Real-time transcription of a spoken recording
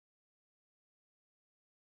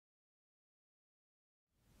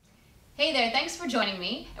Hey there, thanks for joining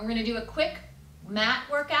me. And we're going to do a quick mat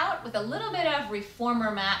workout with a little bit of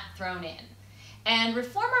reformer mat thrown in. And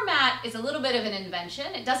reformer mat is a little bit of an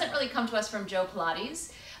invention. It doesn't really come to us from Joe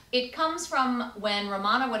Pilates. It comes from when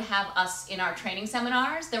Romana would have us in our training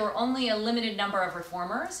seminars. There were only a limited number of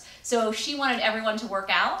reformers, so she wanted everyone to work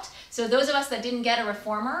out. So those of us that didn't get a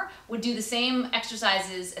reformer would do the same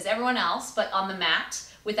exercises as everyone else, but on the mat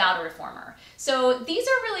without a reformer. So these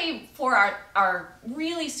are really for our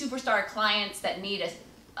really superstar clients that need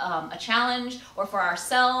a challenge, or for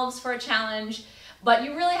ourselves for a challenge, but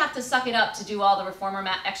you really have to suck it up to do all the reformer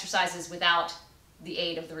mat exercises without the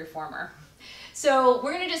aid of the reformer. So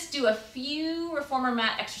we're going to just do a few reformer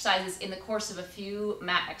mat exercises in the course of a few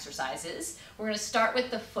mat exercises. We're going to start with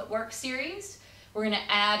the footwork series. We're going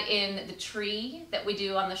to add in the tree that we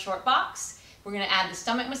do on the short box. We're going to add the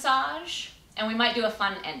stomach massage, and we might do a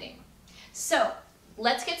fun ending. So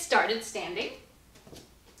let's get started standing.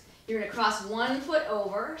 You're going to cross one foot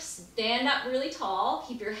over, stand up really tall,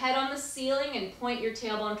 keep your head on the ceiling and point your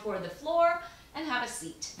tailbone toward the floor, and have a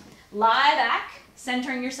seat. Lie back,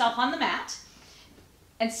 centering yourself on the mat.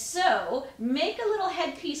 And so make a little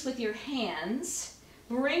headpiece with your hands.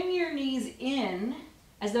 Bring your knees in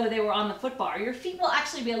as though they were on the foot bar. Your feet will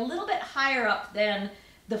actually be a little bit higher up than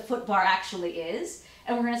the foot bar actually is.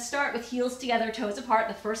 And we're going to start with heels together, toes apart,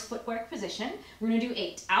 the first footwork position. We're going to do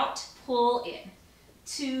 8. Out, pull in.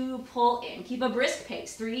 2, pull in. Keep a brisk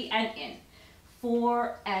pace. 3 and in.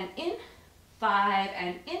 4 and in. 5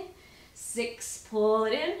 and in. 6, pull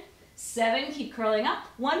it in. 7, keep curling up.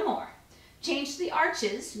 1 more. Change to the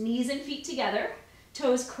arches, knees and feet together,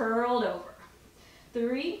 toes curled over.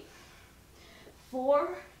 3, 4,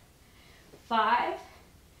 5,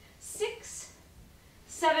 6,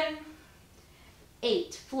 7,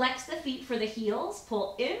 8. Flex the feet for the heels.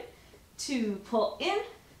 Pull in. 2, pull in.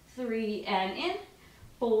 3 and in.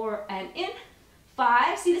 4 and in.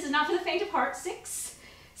 5. See, this is not for the faint of heart. 6,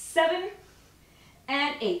 7,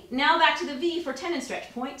 and 8. Now back to the V for tendon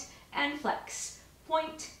stretch. Point and flex.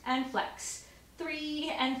 Point and flex.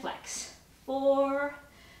 3 and flex. 4,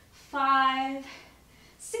 5,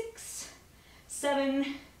 6, 7,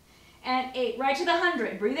 and 8. Right to the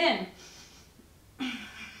 100. Breathe in.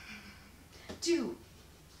 2,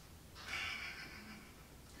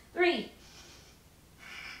 3,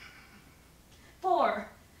 4,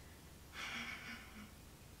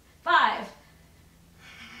 5,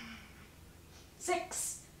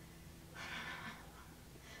 6,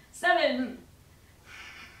 7,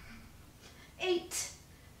 8.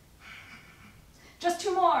 Just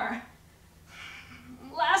 2 more.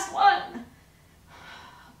 Last one.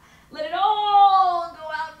 Let it all go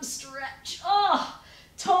out and stretch. Oh,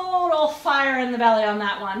 total fire in the belly on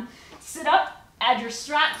that one. Sit up, add your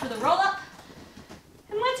strap for the roll up,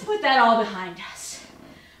 and let's put that all behind us.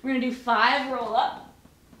 We're going to do 5 roll up.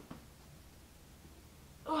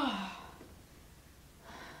 Oh.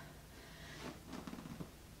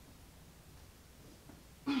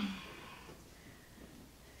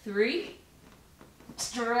 3,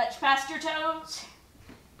 stretch past your toes,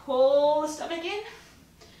 pull the stomach in.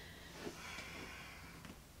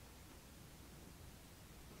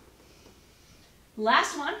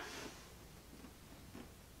 Last one.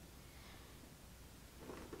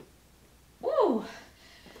 Ooh.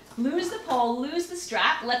 Lose the pole, lose the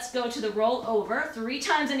strap. Let's go to the roll over 3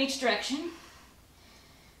 times in each direction.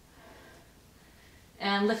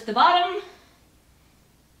 And lift the bottom.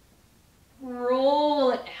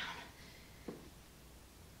 Roll it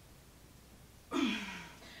down.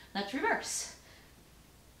 Let's reverse.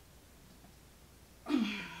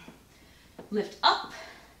 Lift up.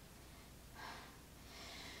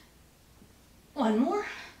 1 more.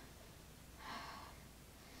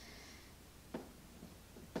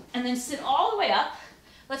 And then sit all the way up.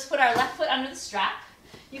 Let's put our left foot under the strap.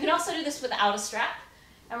 You can also do this without a strap.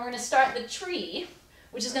 And we're going to start the tree,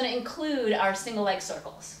 which is going to include our single leg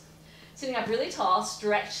circles. Sitting up really tall,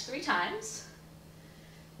 stretch 3 times.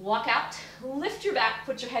 Walk out, lift your back,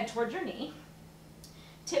 put your head towards your knee.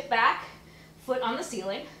 Tip back, foot on the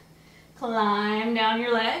ceiling. Climb down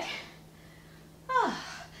your leg.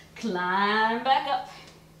 Climb back up.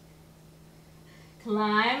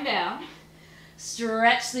 Climb down.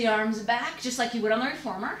 Stretch the arms back just like you would on the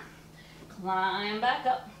reformer. Climb back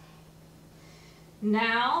up.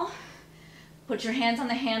 Now, put your hands on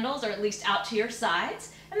the handles, or at least out to your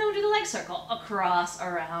sides, and then we'll do the leg circle. Across,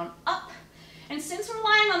 around, up. And since we're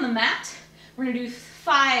lying on the mat, we're going to do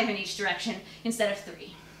 5 in each direction instead of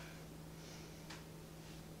 3.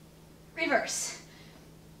 Reverse.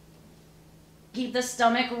 Keep the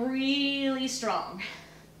stomach really strong.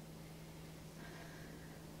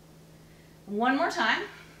 One more time.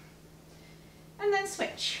 and then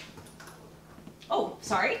switch. Oh,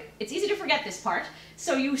 sorry, it's easy to forget this part.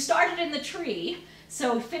 So you started in the tree,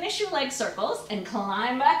 so finish your leg circles and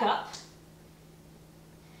climb back up.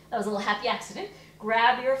 That was a little happy accident.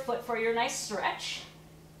 Grab your foot for your nice stretch.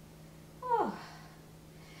 Oh.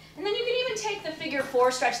 And then you can even take the figure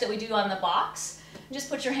 4 stretch that we do on the box. Just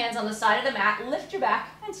put your hands on the side of the mat, lift your back,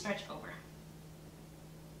 and stretch over.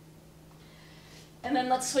 And then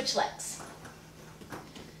let's switch legs.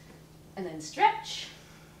 And then stretch.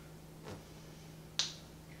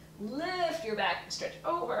 Lift your back and stretch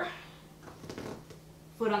over.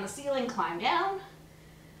 Foot on the ceiling, climb down.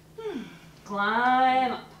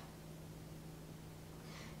 Climb up.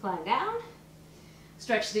 Climb down.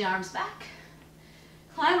 Stretch the arms back.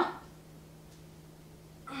 Climb up.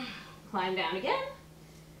 Climb down again.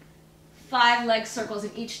 5 leg circles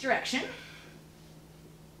in each direction.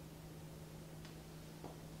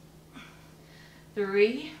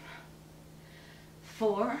 3,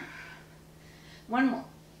 4, 1 more.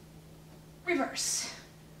 Reverse.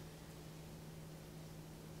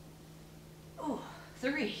 Oh,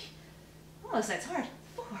 3. Oh, this side's hard.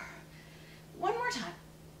 4. 1 more time.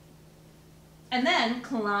 And then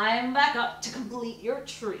climb back up to complete your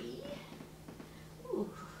tree. Ooh.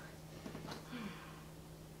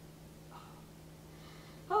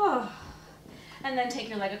 Oh. And then take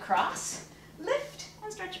your leg across, lift,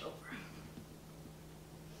 and stretch over.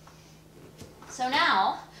 So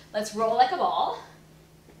now, let's roll like a ball.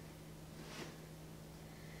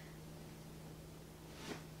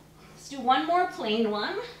 Let's do one more plain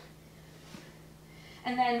one.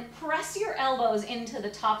 And then press your elbows into the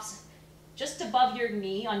tops just above your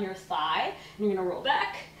knee on your thigh. And you're gonna roll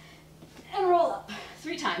back and roll up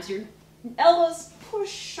 3 times. Your elbows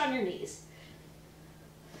push on your knees.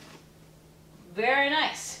 Very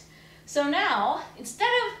nice. So now, instead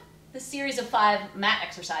of the series of 5 mat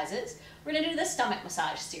exercises, we're gonna do the stomach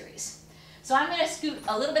massage series. So I'm gonna scoot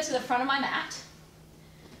a little bit to the front of my mat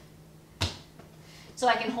so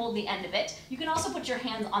I can hold the end of it. You can also put your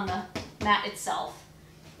hands on the mat itself.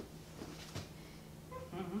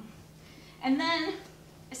 And then,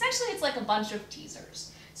 essentially it's like a bunch of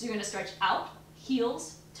teasers. So you're gonna stretch out,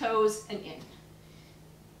 heels, toes, and in.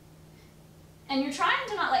 And you're trying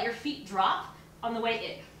to not let your feet drop on the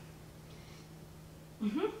way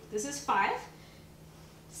in. This is 5,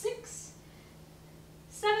 6,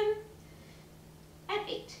 7, and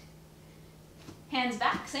 8. Hands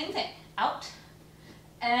back, same thing. Out,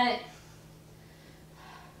 and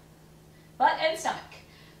butt and stomach.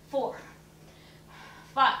 4,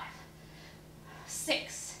 5,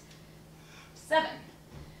 6, 7,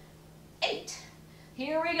 8.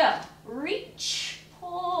 Here we go. Reach,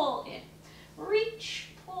 pull in. Reach,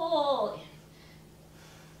 pull in.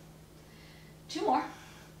 2 more.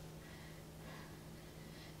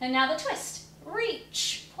 And now the twist.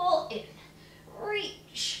 Reach, pull in.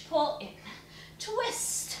 Reach, pull in.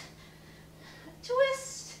 Twist.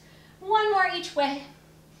 Twist. 1 more each way.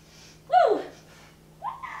 Woo!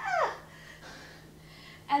 Ah!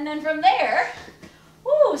 And then from there,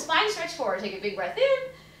 woo, spine stretch forward. Take a big breath in,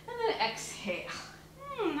 and then exhale.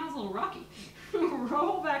 That was a little rocky.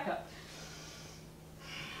 Roll back up.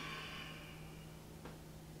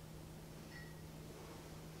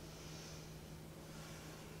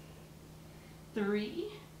 Three,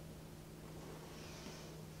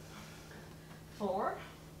 4,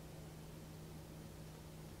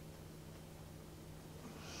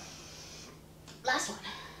 1.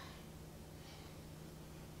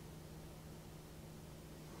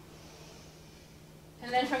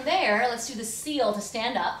 And then from there, let's do the seal to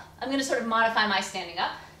stand up. I'm going to sort of modify my standing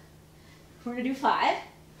up. We're going to do 5,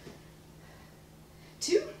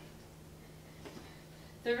 2,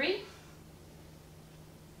 3,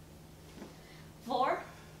 4,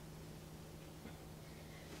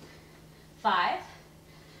 5,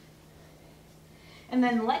 and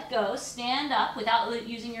then let go, stand up without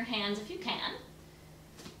using your hands if you can.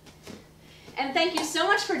 And thank you so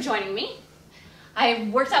much for joining me. I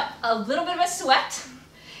worked up a little bit of a sweat,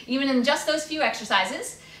 even in just those few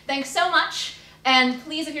exercises. Thanks so much, and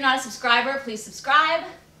please, if you're not a subscriber, please subscribe,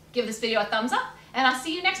 give this video a thumbs up, and I'll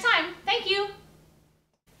see you next time. Thank you.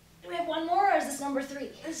 Do we have 1 more, or is this number 3?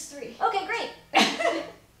 This is 3. Okay, great.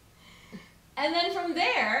 And then from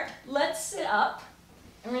there, let's sit up.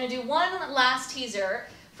 And we're going to do 1 last teaser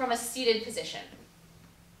from a seated position.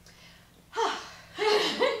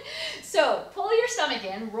 So pull your stomach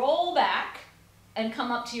in, roll back, and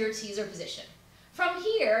come up to your teaser position. From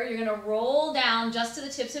here, you're going to roll down just to the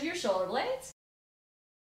tips of your shoulder blades.